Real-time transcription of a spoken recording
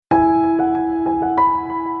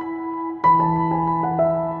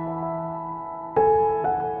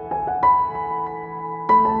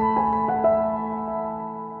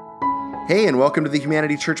Hey, and welcome to the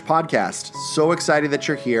Humanity Church podcast. So excited that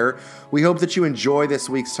you're here. We hope that you enjoy this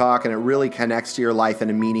week's talk and it really connects to your life in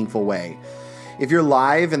a meaningful way. If you're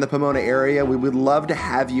live in the Pomona area, we would love to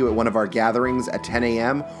have you at one of our gatherings at 10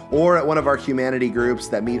 a.m. or at one of our humanity groups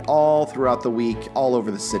that meet all throughout the week, all over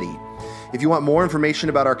the city. If you want more information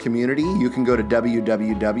about our community, you can go to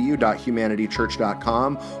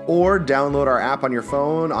www.humanitychurch.com or download our app on your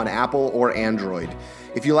phone on Apple or Android.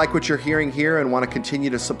 If you like what you're hearing here and want to continue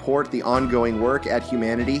to support the ongoing work at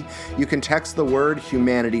Humanity, you can text the word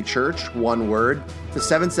Humanity Church, one word, to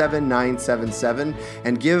 77977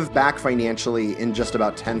 and give back financially in just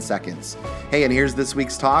about 10 seconds. Hey, and here's this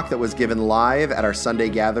week's talk that was given live at our Sunday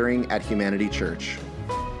gathering at Humanity Church.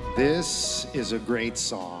 This is a great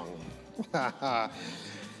song.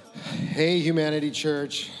 Hey, Humanity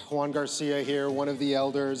Church. Juan Garcia here, one of the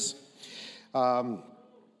elders.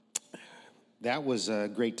 That was a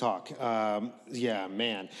great talk. Yeah,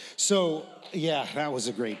 man. So, yeah, that was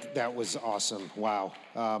awesome. Wow.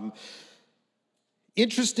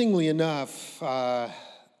 Interestingly enough,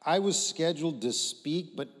 I was scheduled to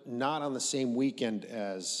speak, but not on the same weekend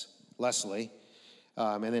as Leslie.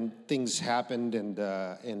 And then things happened,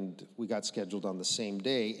 and we got scheduled on the same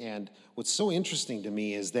day. And what's so interesting to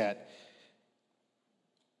me is that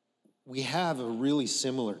we have a really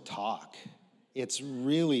similar talk. It's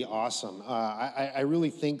really awesome. I really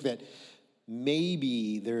think that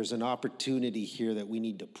maybe there's an opportunity here that we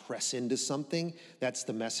need to press into something. That's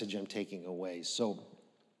the message I'm taking away. So,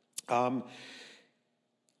 and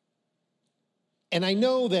I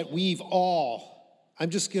know that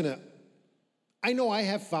I know I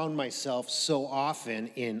have found myself so often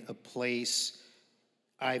in a place,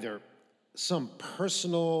 either some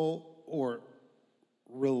personal or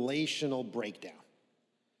relational breakdown.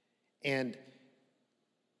 And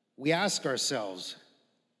we ask ourselves,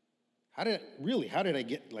 how did I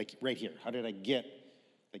get right here? How did I get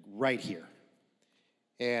right here?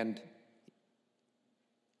 And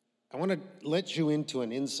I want to let you into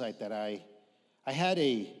an insight that I had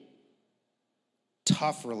a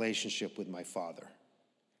tough relationship with my father.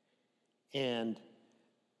 And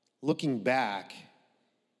looking back,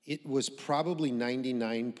 it was probably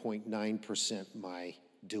 99.9% my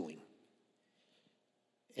doing.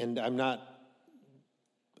 And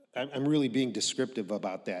I'm really being descriptive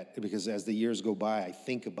about that because as the years go by, I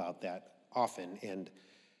think about that often, and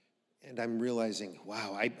I'm realizing,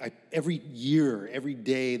 wow, I every year, every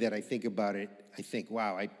day that I think about it, I think,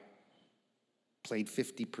 wow, I played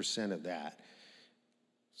 50% of that.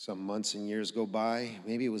 Some months and years go by,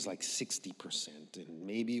 maybe it was like 60%, and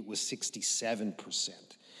maybe it was 67%.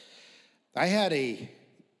 I had a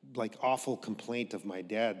awful complaint of my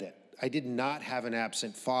dad that I did not have an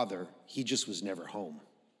absent father, he just was never home.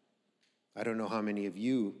 I don't know how many of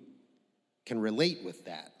you can relate with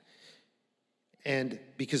that. And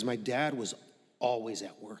because my dad was always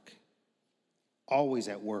at work.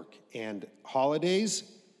 And holidays,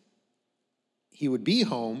 he would be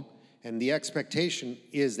home, and the expectation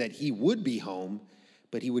is that he would be home,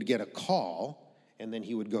 but he would get a call, and then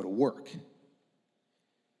he would go to work.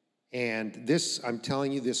 And this, I'm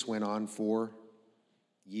telling you, this went on for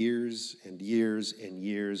years and years and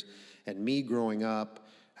years. And me growing up,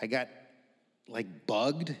 I got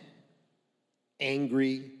bugged,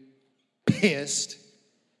 angry, pissed,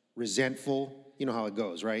 resentful. You know how it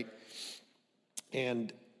goes, right?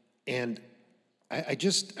 And I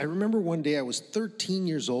remember one day I was 13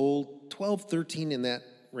 years old, 12, 13 in that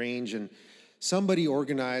range, and somebody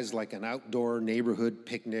organized an outdoor neighborhood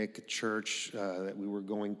picnic at church that we were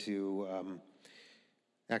going to.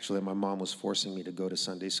 Actually, my mom was forcing me to go to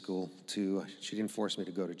Sunday school too. She didn't force me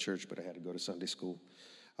to go to church, but I had to go to Sunday school.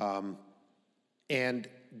 And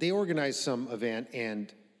they organized some event,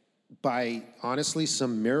 and by honestly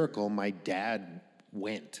some miracle, my dad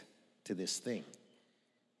went to this thing.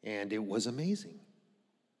 And it was amazing.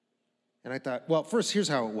 And I thought, well, first, here's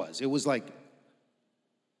how it was. It was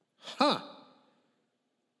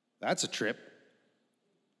that's a trip.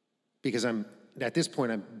 Because at this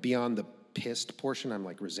point, I'm beyond the pissed portion. I'm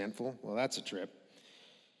resentful. Well, that's a trip.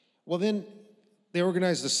 Well, then they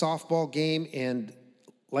organized a softball game, and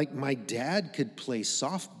my dad could play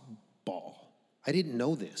softball. I didn't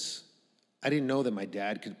know this. I didn't know that my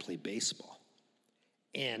dad could play baseball.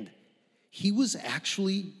 And he was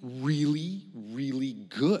actually really, really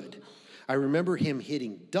good. I remember him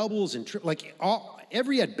hitting doubles and triples,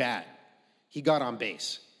 every at bat, he got on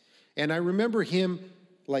base. And I remember him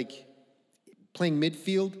playing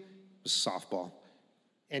midfield, it was softball,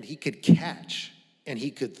 and he could catch and he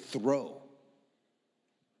could throw.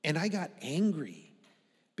 And I got angry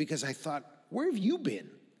because I thought, where have you been?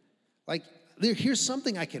 here's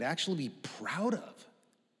something I could actually be proud of,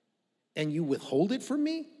 and you withhold it from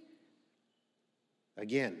me?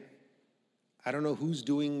 Again, I don't know whose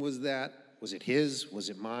doing was that. Was it his? Was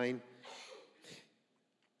it mine?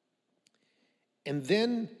 And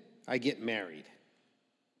then I get married.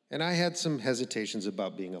 And I had some hesitations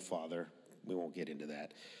about being a father. We won't get into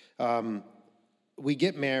that. We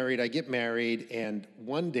get married, I get married, and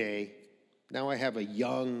one day, now I have a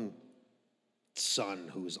young son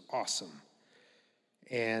who's awesome.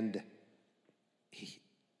 And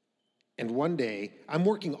one day, I'm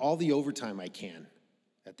working all the overtime I can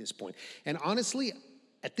at this point. And honestly,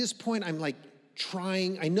 at this point, I'm like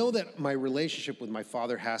trying, I know that my relationship with my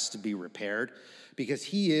father has to be repaired because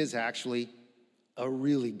he is actually a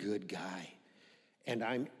really good guy. And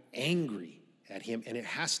I'm angry at him, and it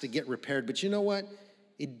has to get repaired. But you know what?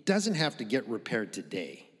 It doesn't have to get repaired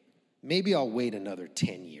today. Maybe I'll wait another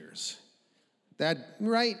 10 years. That,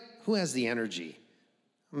 right? Who has the energy?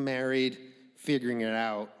 I'm married, figuring it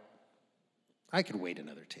out. I could wait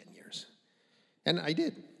another 10 years. And I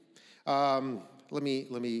did. I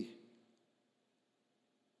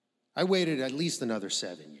waited at least another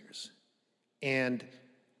 7 years. And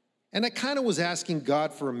I kind of was asking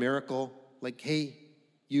God for a miracle, like, hey,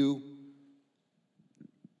 you,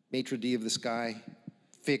 maitre d' of the sky,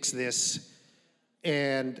 fix this.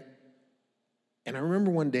 And I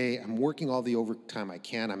remember one day, I'm working all the overtime I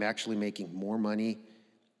can. I'm actually making more money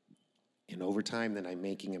in overtime than I'm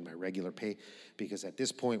making in my regular pay, because at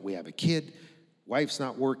this point, we have a kid, wife's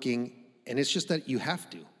not working, and it's just that you have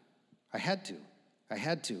to. I had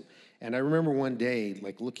to. And I remember one day,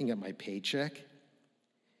 like, looking at my paycheck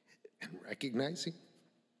and recognizing,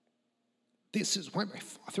 this is why my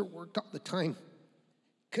father worked all the time,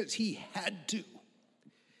 because he had to.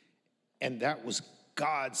 And that was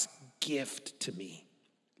God's gift to me.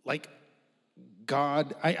 Like,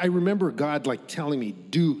 God, I remember God, like, telling me,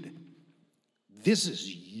 dude, this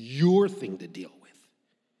is your thing to deal with.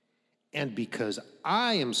 And because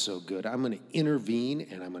I am so good, I'm going to intervene,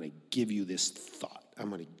 and I'm going to give you this thought. I'm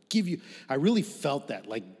going to give you, I really felt that,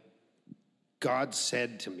 like God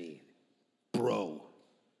said to me, bro,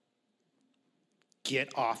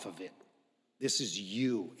 get off of it. This is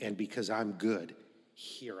you, and because I'm good,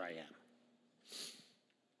 here I am.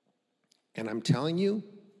 And I'm telling you,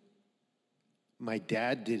 my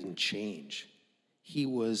dad didn't change. He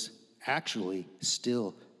was actually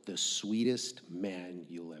still the sweetest man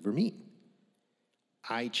you'll ever meet.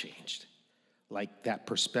 I changed. Like, that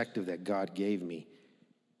perspective that God gave me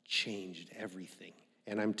changed everything.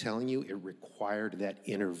 And I'm telling you, it required that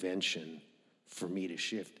intervention for me to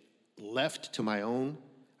shift. Left to my own,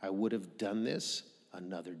 I would have done this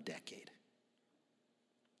another decade.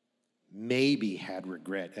 Maybe had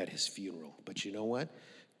regret at his funeral. But you know what?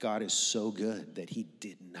 God is so good that he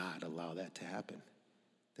did not allow that to happen.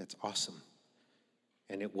 That's awesome.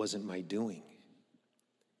 And it wasn't my doing.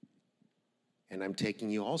 And I'm taking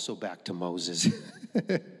you also back to Moses.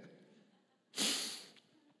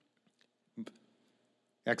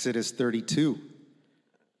 Exodus 32.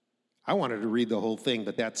 I wanted to read the whole thing,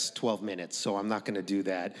 but that's 12 minutes, so I'm not going to do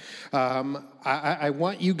that. I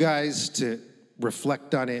want you guys to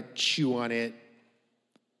reflect on it, chew on it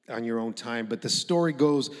on your own time. But the story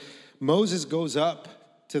goes, Moses goes up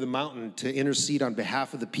to the mountain to intercede on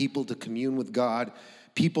behalf of the people, to commune with God.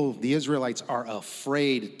 People, the Israelites, are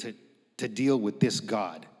afraid to deal with this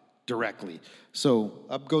God directly. So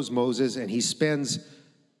up goes Moses, and he spends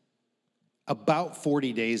about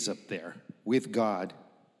 40 days up there with God,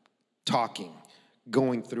 talking,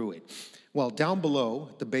 going through it. Well, down below,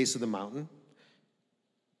 at the base of the mountain,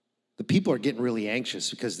 the people are getting really anxious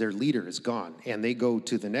because their leader is gone. And they go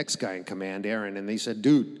to the next guy in command, Aaron, and they said,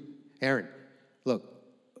 dude, Aaron, look,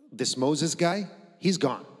 this Moses guy, he's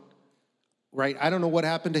gone, right? I don't know what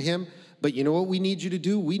happened to him, but you know what we need you to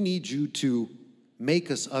do? We need you to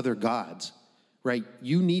make us other gods, right?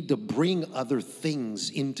 You need to bring other things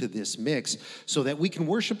into this mix so that we can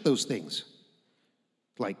worship those things,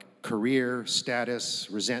 like career, status,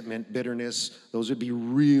 resentment, bitterness. Those would be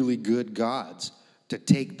really good gods to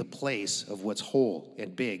take the place of what's whole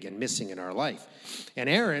and big and missing in our life. And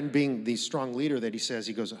Aaron, being the strong leader that he says,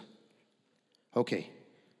 he goes, okay,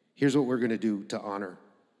 here's what we're going to do to honor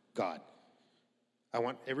God. I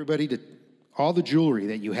want everybody to, all the jewelry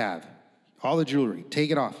that you have, all the jewelry, take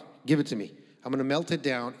it off, give it to me. I'm going to melt it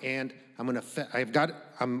down, and I'm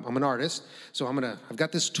an artist, so I've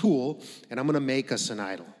got this tool, and I'm going to make us an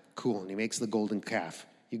idol. Cool. And he makes the golden calf.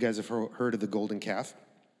 You guys have heard of the golden calf.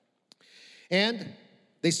 And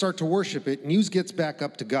they start to worship it. News gets back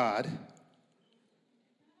up to God.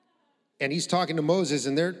 And he's talking to Moses,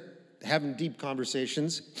 and they're having deep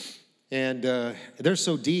conversations. And they're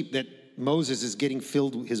so deep that Moses is getting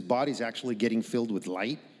filled, his body's actually getting filled with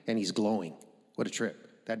light, and he's glowing. What a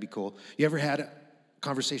trip. That'd be cool. You ever had a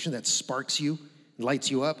conversation that sparks you,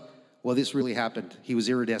 lights you up? Well, this really happened. He was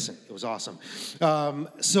iridescent. It was awesome.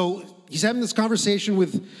 So he's having this conversation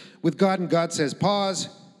with God, and God says, pause.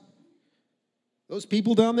 Those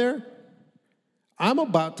people down there, I'm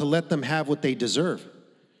about to let them have what they deserve,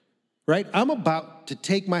 right? I'm about to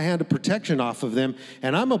take my hand of protection off of them,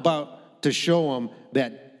 and I'm about to show them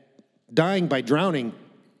that dying by drowning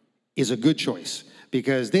is a good choice,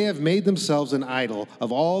 because they have made themselves an idol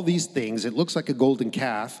of all these things. It looks like a golden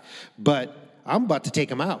calf, but I'm about to take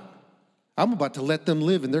them out. I'm about to let them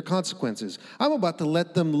live in their consequences. I'm about to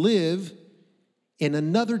let them live in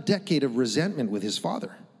another decade of resentment with his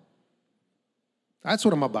father. That's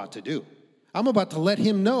what I'm about to do. I'm about to let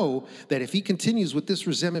him know that if he continues with this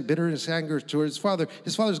resentment, bitterness, anger towards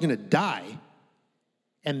his father's going to die,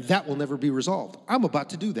 and that will never be resolved. I'm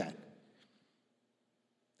about to do that.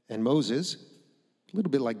 And Moses, a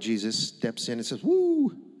little bit like Jesus, steps in and says,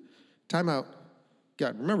 woo, time out.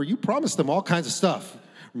 God, remember, you promised them all kinds of stuff.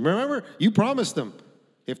 Remember, you promised them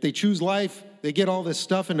if they choose life, they get all this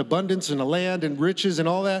stuff in abundance and the land and riches and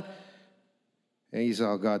all that. And he said,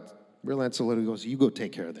 oh, God, relents a little. He goes, you go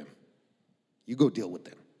take care of them. You go deal with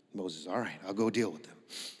them. Moses, all right, I'll go deal with them.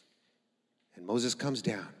 And Moses comes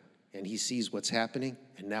down, and he sees what's happening,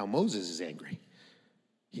 and now Moses is angry.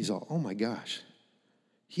 He's all, oh, my gosh.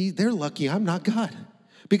 They're lucky I'm not God,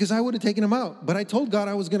 because I would have taken them out. But I told God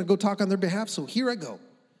I was going to go talk on their behalf, so here I go.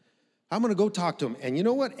 I'm going to go talk to him. And you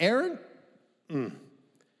know what, Aaron?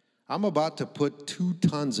 I'm about to put 2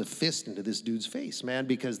 tons of fist into this dude's face, man,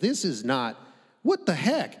 because this is not, what the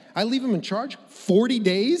heck? I leave him in charge 40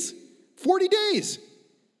 days? 40 days.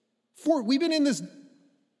 We've been in this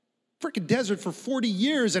freaking desert for 40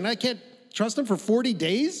 years, and I can't trust him for 40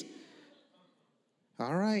 days?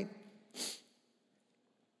 All right.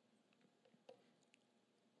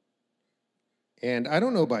 And I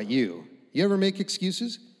don't know about you. You ever make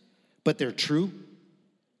excuses, but they're true?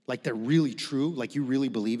 Like they're really true? Like you really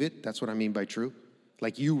believe it? That's what I mean by true.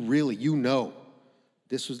 Like you know.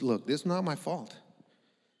 This is not my fault.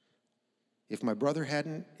 If my brother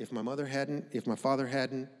hadn't, if my mother hadn't, if my father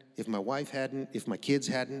hadn't, if my wife hadn't, if my kids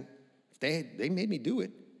hadn't, they made me do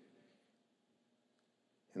it.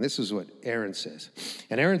 And this is what Aaron says.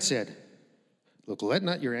 And Aaron said, look, let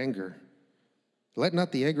not the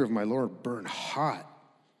anger of my Lord burn hot.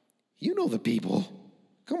 You know the people.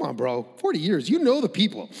 Come on, bro. 40 years. You know the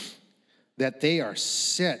people. That they are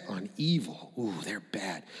set on evil. Ooh, they're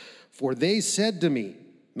bad. For they said to me,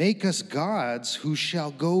 make us gods who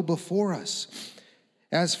shall go before us.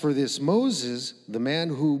 As for this Moses, the man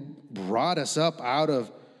who brought us up out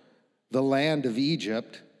of the land of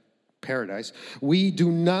Egypt, paradise, we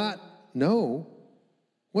do not know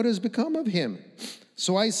what has become of him.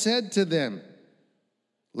 So I said to them,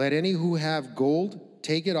 let any who have gold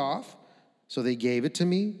take it off. So they gave it to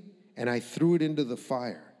me, and I threw it into the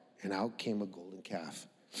fire, and out came a golden calf.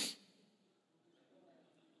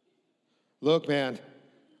 Look, man,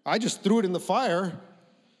 I just threw it in the fire,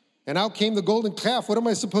 and out came the golden calf. What am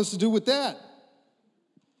I supposed to do with that?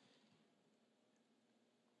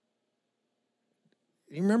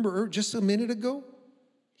 You remember just a minute ago?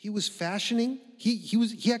 He was fashioning.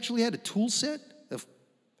 He actually had a tool set of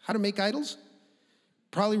how to make idols.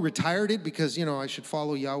 Probably retired it because, I should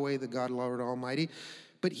follow Yahweh, the God, Lord Almighty.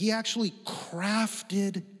 But he actually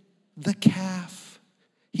crafted the calf.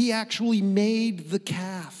 He actually made the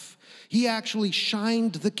calf. He actually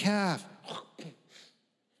shined the calf.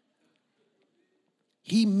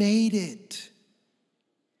 He made it.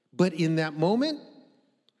 But in that moment,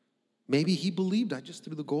 maybe he believed, I just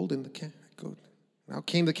threw the gold in the calf. Out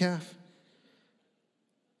came the calf.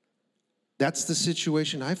 That's the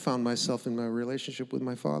situation I found myself in my relationship with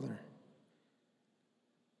my father.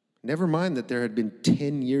 Never mind that there had been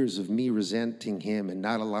 10 years of me resenting him and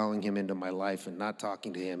not allowing him into my life and not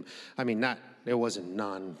talking to him. I mean, there wasn't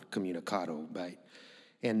non-communicado, right?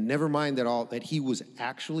 And never mind that he was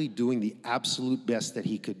actually doing the absolute best that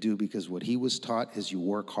he could do, because what he was taught is you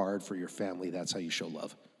work hard for your family, that's how you show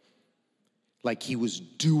love. Like he was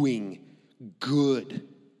doing good,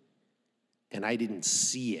 and I didn't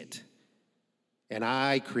see it. And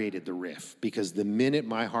I created the rift, because the minute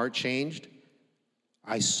my heart changed,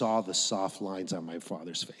 I saw the soft lines on my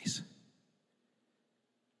father's face.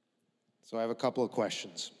 So I have a couple of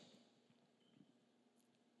questions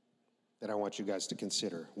that I want you guys to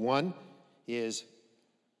consider. One is,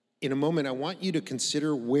 in a moment, I want you to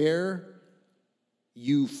consider where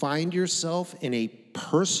you find yourself in a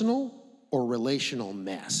personal or relational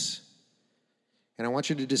mess. and I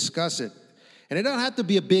want you to discuss it. And it don't have to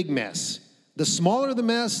be a big mess. The smaller the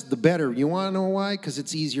mess, the better. You want to know why? Because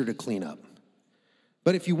it's easier to clean up.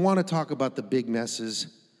 But if you want to talk about the big messes,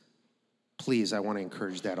 please, I want to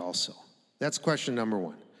encourage that also. That's question number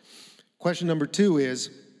one. Question number two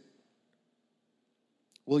is,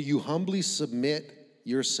 will you humbly submit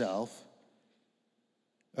yourself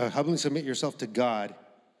to God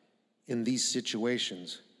in these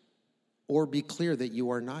situations, or be clear that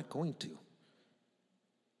you are not going to?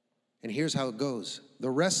 And here's how it goes. The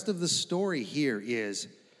rest of the story here is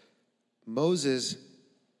Moses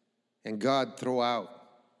and God throw out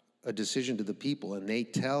a decision to the people, and they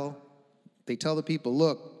tell the people,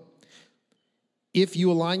 look, if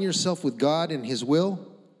you align yourself with God and his will,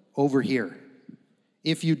 over here.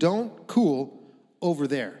 If you don't, cool, over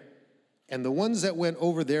there. And the ones that went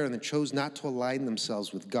over there and that chose not to align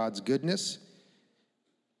themselves with God's goodness,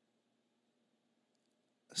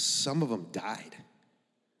 some of them died.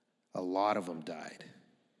 A lot of them died.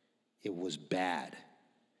 It was bad.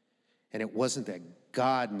 And it wasn't that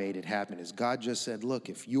God made it happen. It's God just said, look,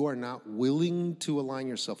 if you are not willing to align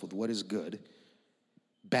yourself with what is good,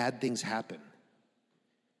 bad things happen.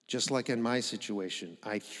 Just like in my situation,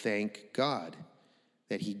 I thank God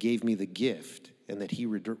that he gave me the gift and that he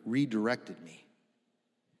redirected me,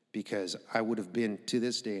 because I would have been, to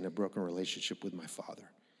this day, in a broken relationship with my father.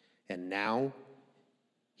 And now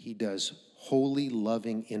he does holy,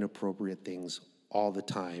 loving, inappropriate things all the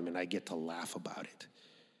time, and I get to laugh about it.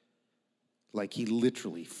 Like he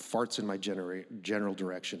literally farts in my general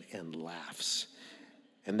direction and laughs.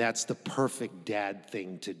 And that's the perfect dad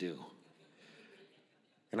thing to do.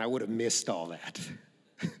 And I would have missed all that.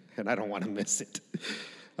 And I don't want to miss it.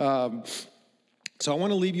 So I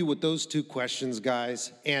want to leave you with those two questions,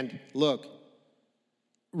 guys. And look,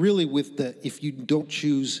 really if you don't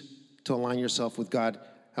choose to align yourself with God,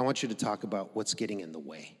 I want you to talk about what's getting in the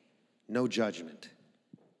way. No judgment.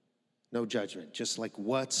 No judgment. Just like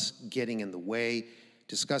what's getting in the way.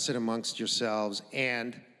 Discuss it amongst yourselves.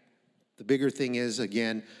 And the bigger thing is,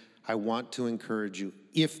 again, I want to encourage you,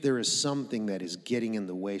 if there is something that is getting in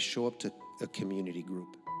the way, show up to a community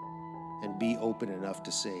group and be open enough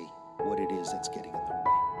to say what it is that's getting in the way.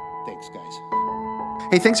 Thanks, guys.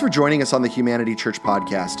 Hey, thanks for joining us on the Humanity Church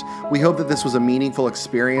podcast. We hope that this was a meaningful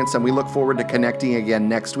experience, and we look forward to connecting again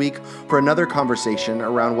next week for another conversation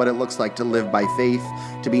around what it looks like to live by faith,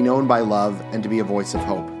 to be known by love, and to be a voice of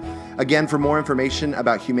hope. Again, for more information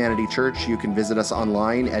about Humanity Church, you can visit us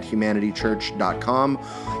online at humanitychurch.com.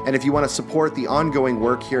 And if you want to support the ongoing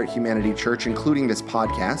work here at Humanity Church, including this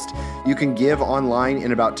podcast, you can give online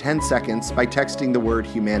in about 10 seconds by texting the word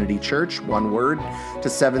Humanity Church, one word, to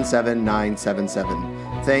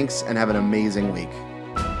 77977. Thanks, and have an amazing week.